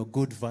you're in your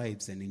good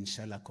vibes and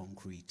inshallah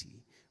concrete,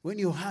 when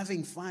you're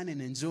having fun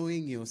and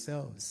enjoying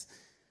yourselves.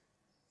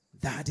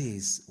 That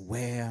is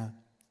where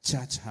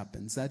church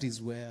happens. That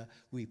is where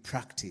we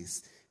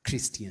practice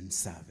Christian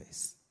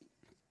service.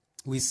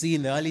 We see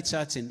in the early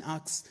church in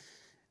Acts,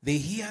 they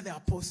hear the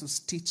apostles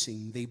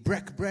teaching, they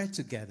break bread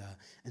together,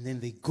 and then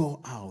they go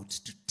out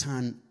to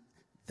turn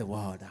the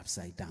world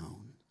upside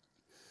down.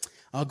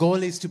 Our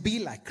goal is to be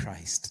like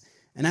Christ.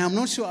 And I'm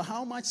not sure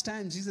how much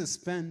time Jesus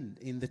spent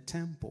in the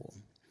temple,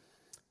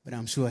 but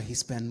I'm sure he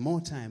spent more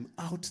time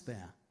out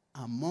there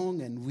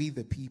among and with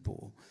the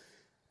people,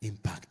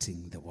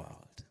 impacting the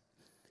world.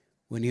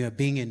 When you are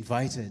being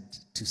invited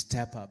to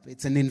step up,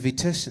 it's an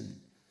invitation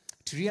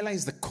to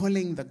realize the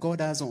calling that God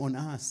has on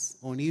us,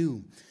 on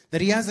you, that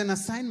he has an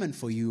assignment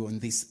for you on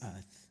this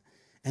earth,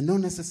 and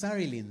not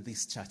necessarily in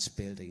this church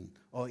building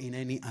or in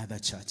any other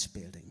church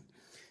building.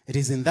 It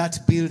is in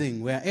that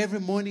building where every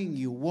morning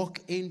you walk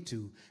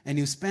into and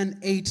you spend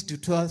 8 to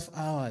 12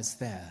 hours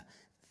there.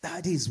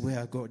 That is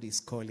where God is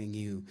calling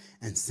you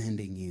and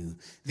sending you.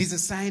 This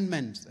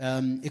assignment,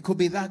 it could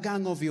be that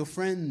gang of your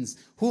friends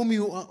whom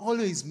you are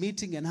always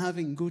meeting and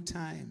having good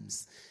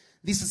times.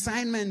 This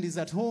assignment is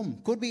at home,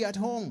 could be at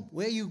home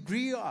where you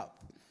grew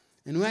up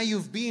and where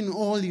you've been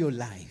all your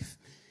life.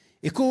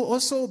 It could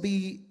also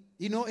be,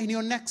 in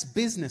your next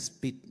business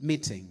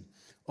meeting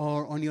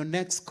or on your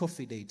next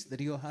coffee date that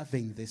you're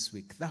having this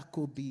week. That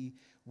could be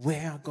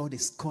where God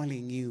is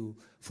calling you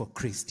for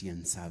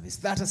Christian service.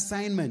 That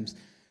assignment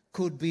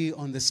could be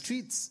on the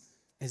streets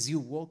as you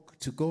walk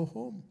to go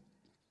home.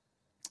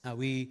 Are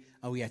we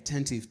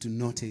attentive to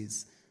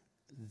notice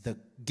the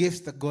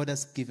gift that God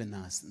has given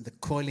us, the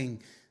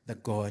calling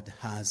that God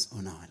has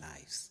on our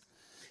lives?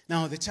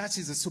 Now, the church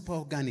is a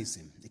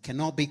superorganism. It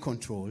cannot be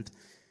controlled.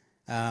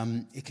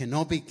 It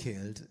cannot be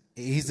killed.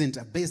 It isn't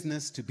a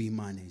business to be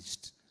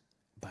managed,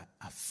 but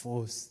a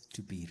force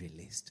to be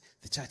released.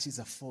 The church is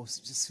a force.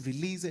 Just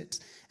release it,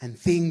 and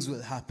things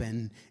will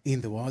happen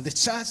in the world. The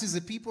church is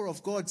the people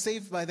of God,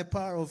 saved by the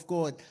power of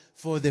God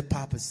for the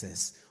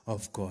purposes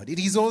of God. It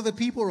is all the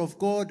people of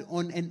God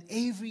on an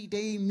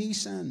everyday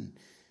mission.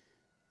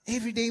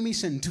 Everyday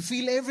mission to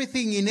fill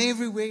everything in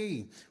every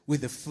way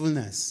with the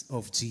fullness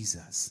of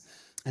Jesus.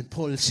 And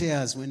Paul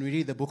shares, when we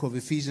read the book of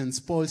Ephesians,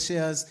 Paul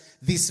shares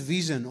this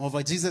vision of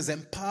a Jesus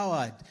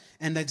empowered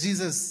and a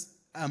Jesus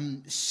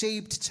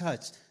shaped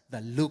church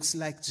that looks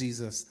like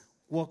Jesus,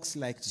 walks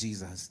like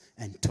Jesus,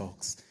 and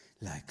talks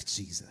like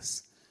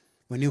Jesus.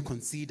 When you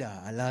consider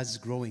a large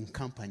growing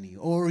company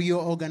or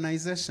your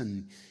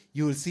organization,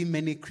 you will see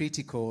many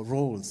critical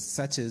roles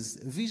such as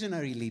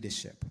visionary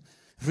leadership,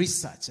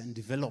 research and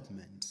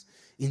development,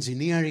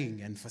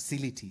 engineering and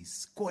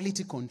facilities,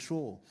 quality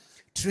control,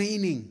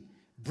 training,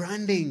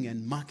 branding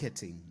and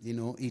marketing,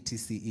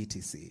 etc.,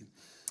 etc.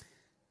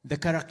 The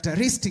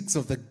characteristics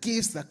of the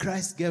gifts that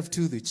Christ gave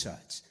to the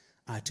church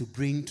are to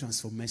bring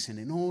transformation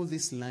in all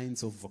these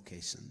lines of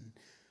vocation.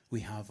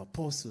 We have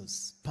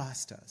apostles,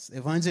 pastors,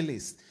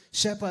 evangelists,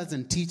 shepherds,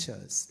 and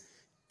teachers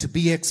to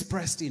be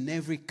expressed in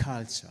every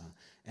culture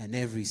and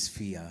every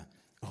sphere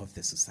of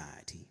the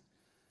society.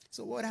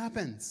 So what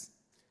happens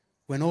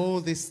when all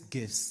these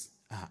gifts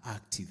are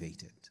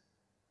activated?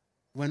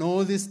 When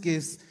all these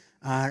gifts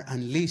are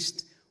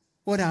unleashed,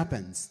 what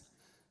happens?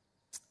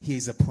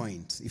 Here's a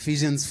point.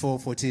 Ephesians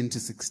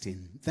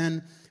 4:14-16.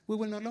 Then we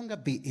will no longer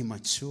be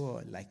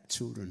immature like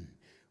children.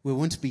 We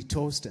won't be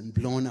tossed and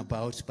blown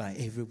about by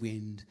every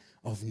wind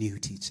of new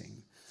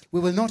teaching. We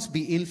will not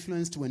be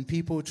influenced when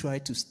people try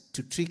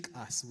to trick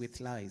us with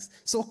lies.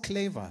 So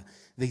clever,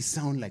 they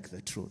sound like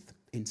the truth.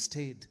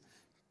 Instead,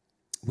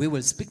 we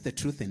will speak the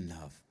truth in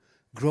love,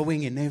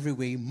 growing in every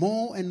way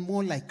more and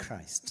more like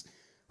Christ,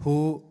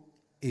 who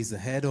is the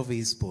head of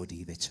his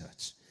body, the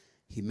church.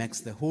 He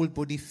makes the whole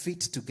body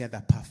fit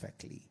together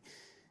perfectly.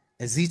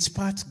 As each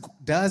part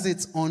does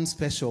its own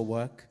special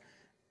work,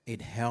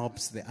 it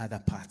helps the other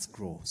parts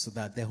grow so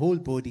that the whole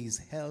body is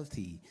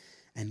healthy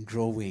and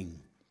growing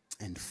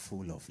and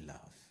full of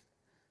love.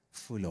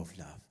 Full of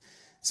love.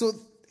 So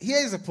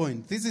here is the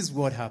point. This is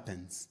what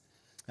happens.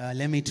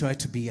 Let me try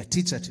to be a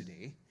teacher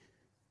today.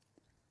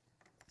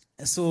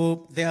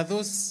 So there are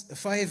those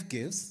 5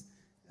 gifts.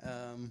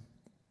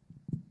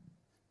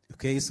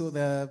 Okay, so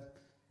there are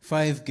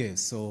 5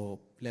 gifts. So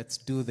let's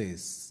do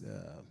this.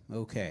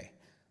 Okay.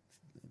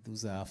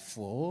 Those are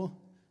 4.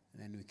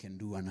 And we can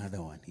do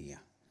another one here.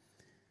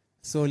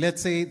 So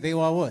let's say they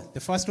were what? The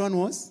first one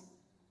was?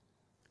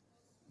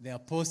 The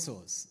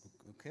apostles.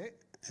 Okay.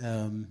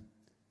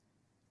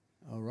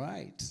 All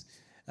right.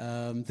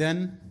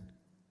 Then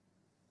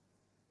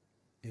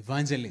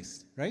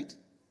evangelists, right?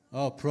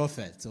 Oh,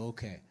 prophets.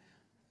 Okay.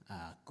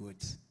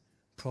 Good.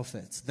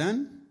 Prophets.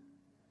 Then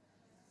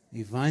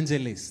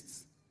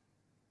evangelists.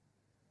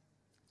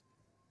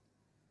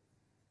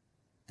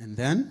 And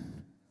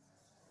then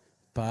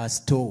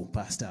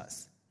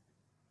pastors.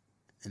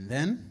 And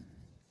then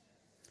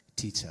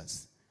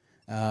teachers.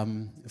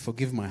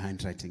 Forgive my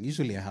handwriting.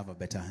 Usually I have a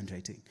better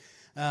handwriting.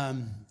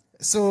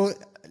 So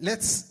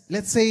let's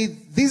say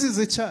this is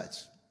a church.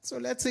 So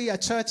let's say a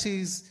church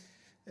is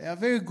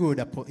very good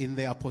in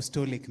the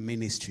apostolic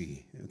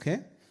ministry,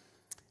 okay?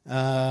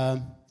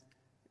 And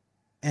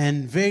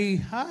very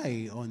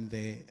high on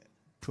the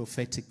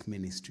prophetic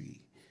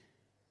ministry.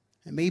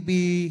 And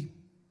maybe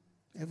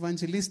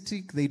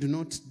evangelistic, they do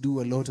not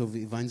do a lot of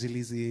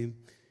evangelism,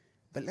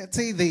 but let's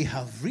say they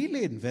have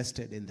really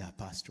invested in their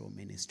pastoral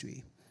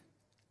ministry.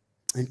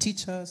 And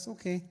teachers,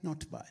 okay,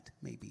 not bad,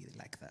 maybe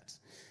like that.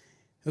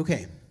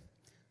 Okay,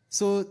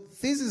 so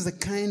this is the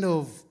kind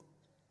of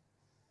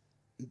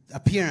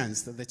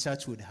appearance that the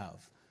church would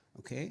have,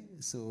 okay?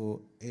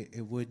 So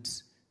it would,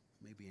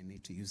 maybe I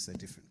need to use a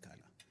different color.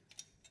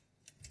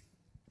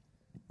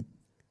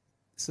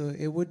 So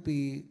it would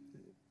be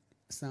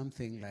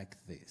something like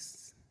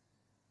this.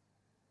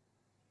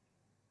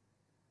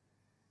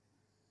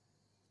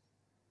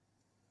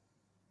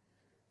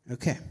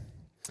 Okay.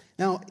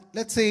 Now,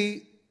 let's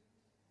say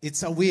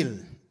it's a will,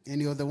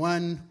 and you're the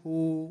one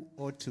who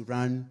ought to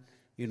run,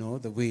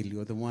 the will.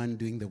 You're the one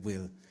doing the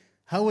will.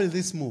 How will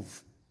this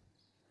move?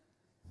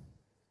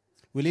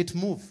 Will it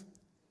move?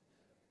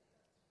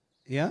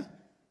 Yeah?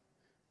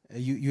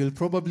 You'll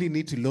probably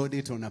need to load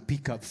it on a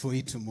pickup for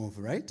it to move,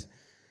 right?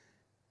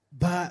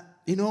 But,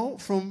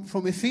 from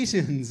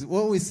Ephesians,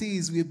 what we see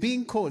is we're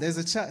being called as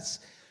a church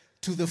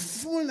to the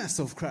fullness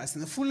of Christ.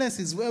 And the fullness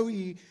is where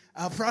we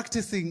are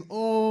practicing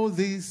all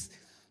these,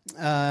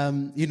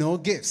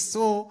 gifts.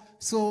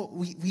 So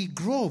we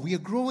grow. We are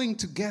growing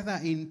together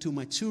into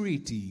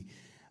maturity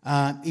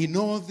in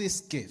all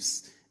these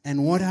gifts.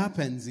 And what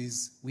happens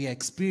is we are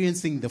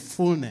experiencing the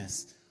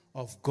fullness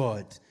of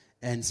God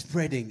and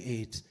spreading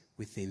it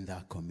within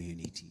that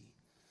community.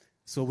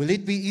 So will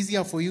it be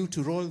easier for you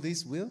to roll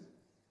this wheel?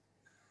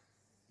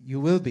 You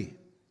will be.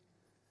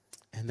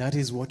 And that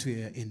is what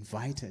we are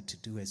invited to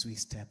do as we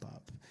step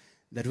up.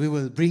 That we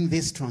will bring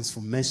this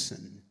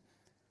transformation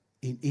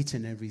in each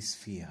and every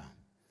sphere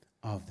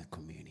of the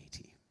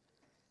community.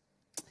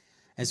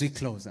 As we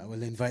close, I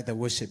will invite the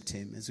worship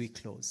team as we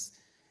close.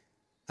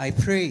 I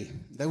pray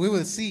that we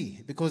will see,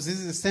 because this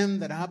is the same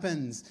that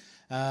happens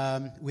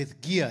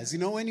with gears.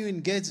 When you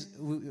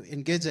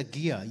engage a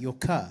gear, your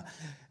car,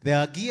 there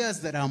are gears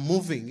that are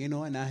moving,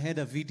 and I had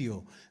a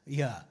video.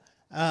 Yeah.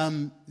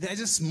 They're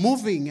just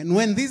moving. And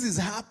when this is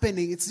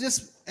happening, it's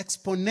just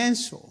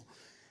exponential.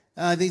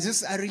 There's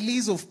just a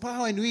release of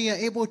power, and we are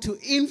able to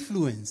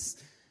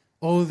influence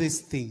all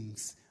these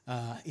things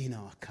in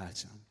our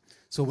culture.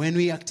 So when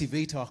we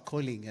activate our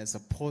calling as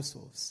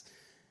apostles,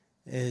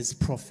 as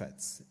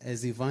prophets,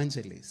 as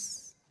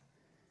evangelists,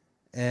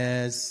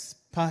 as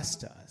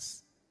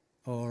pastors,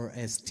 or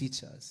as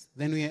teachers,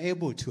 then we are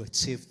able to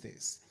achieve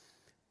this.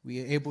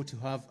 We are able to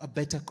have a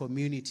better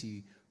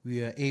community.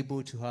 We are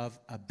able to have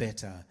a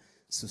better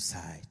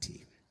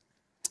society.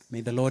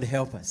 May the Lord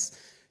help us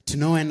to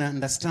know and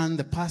understand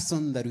the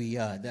person that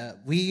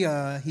we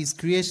are His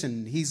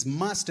creation, His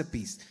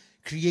masterpiece,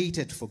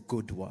 created for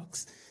good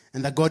works.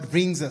 And that God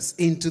brings us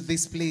into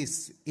this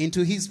place,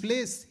 into His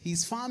place,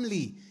 His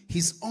family,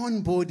 His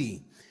own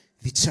body,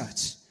 the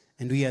church.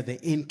 And we are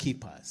the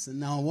innkeepers.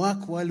 And our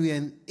work while we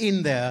are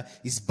in there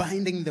is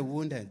binding the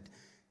wounded,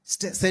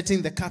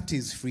 setting the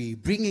captives free,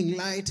 bringing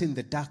light in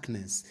the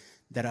darkness.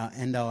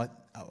 And our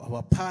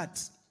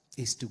part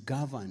is to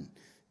govern,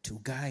 to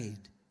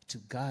guide, to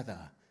gather,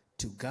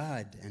 to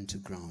guard, and to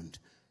ground,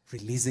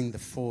 releasing the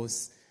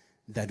force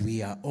that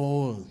we are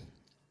all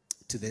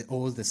to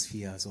all the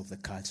spheres of the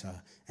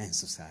culture and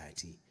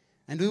society.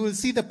 And we will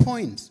see the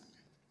point.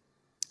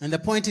 And the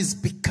point is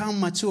becoming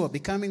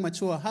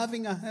mature,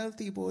 having a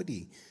healthy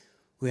body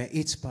where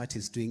each part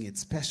is doing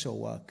its special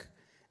work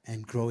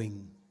and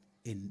growing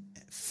in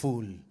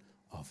full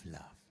of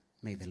love.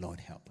 May the Lord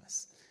help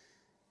us.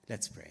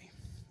 Let's pray.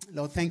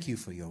 Lord, thank you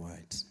for your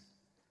word.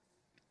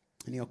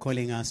 And you're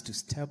calling us to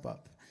step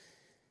up.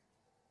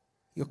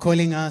 You're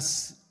calling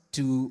us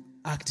to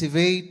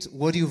activate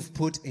what you've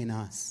put in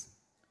us.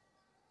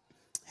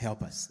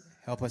 Help us.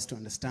 Help us to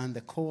understand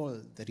the call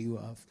that you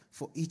have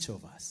for each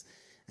of us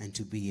and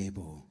to be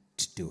able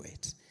to do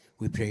it.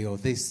 We pray all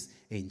this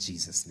in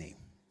Jesus' name.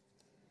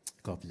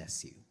 God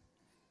bless you.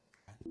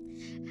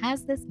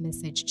 Has this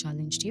message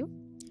challenged you?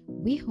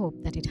 We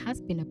hope that it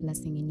has been a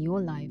blessing in your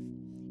life.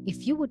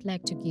 If you would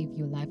like to give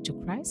your life to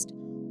Christ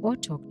or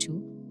talk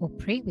to or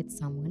pray with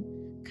someone,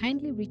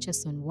 kindly reach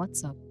us on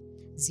WhatsApp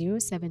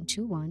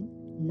 0721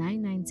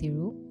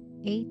 990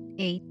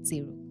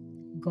 880.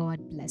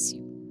 God bless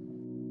you.